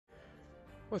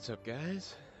What's up,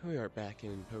 guys? We are back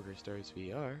in Pokerstars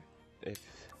VR. If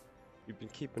you've been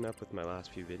keeping up with my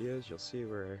last few videos, you'll see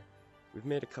where we've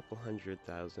made a couple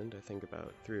 100,000, I think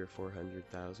about 300,000 or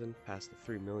 400,000, past the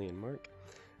 3 million mark.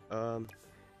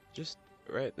 Just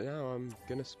right now I'm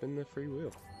gonna spin the free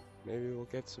wheel. Maybe we'll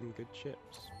get some good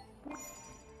chips.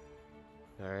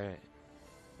 Alright,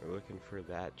 we're looking for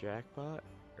that jackpot,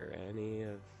 or any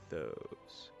of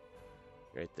those.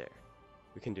 Right there.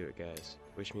 We can do it, guys.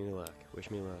 Wish me luck.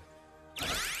 Wish me luck.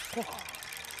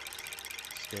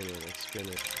 Spin it, let's spin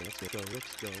it.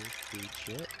 Let's go. 3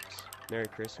 chips. Merry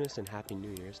Christmas and Happy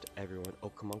New Year's to everyone. Oh,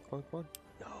 come on.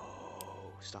 No,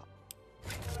 stop.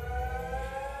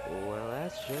 Well,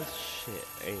 that's just shit,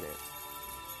 ain't it?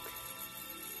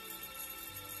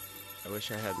 I wish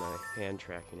I had my hand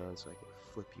tracking on so I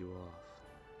could flip you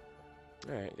off.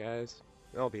 Alright, guys.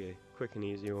 That'll be a quick and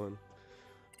easy one.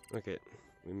 Look it.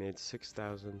 We made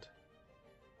 6,000.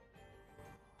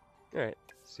 Alright,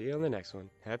 see you on the next one.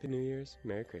 Happy New Year's,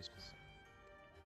 Merry Christmas.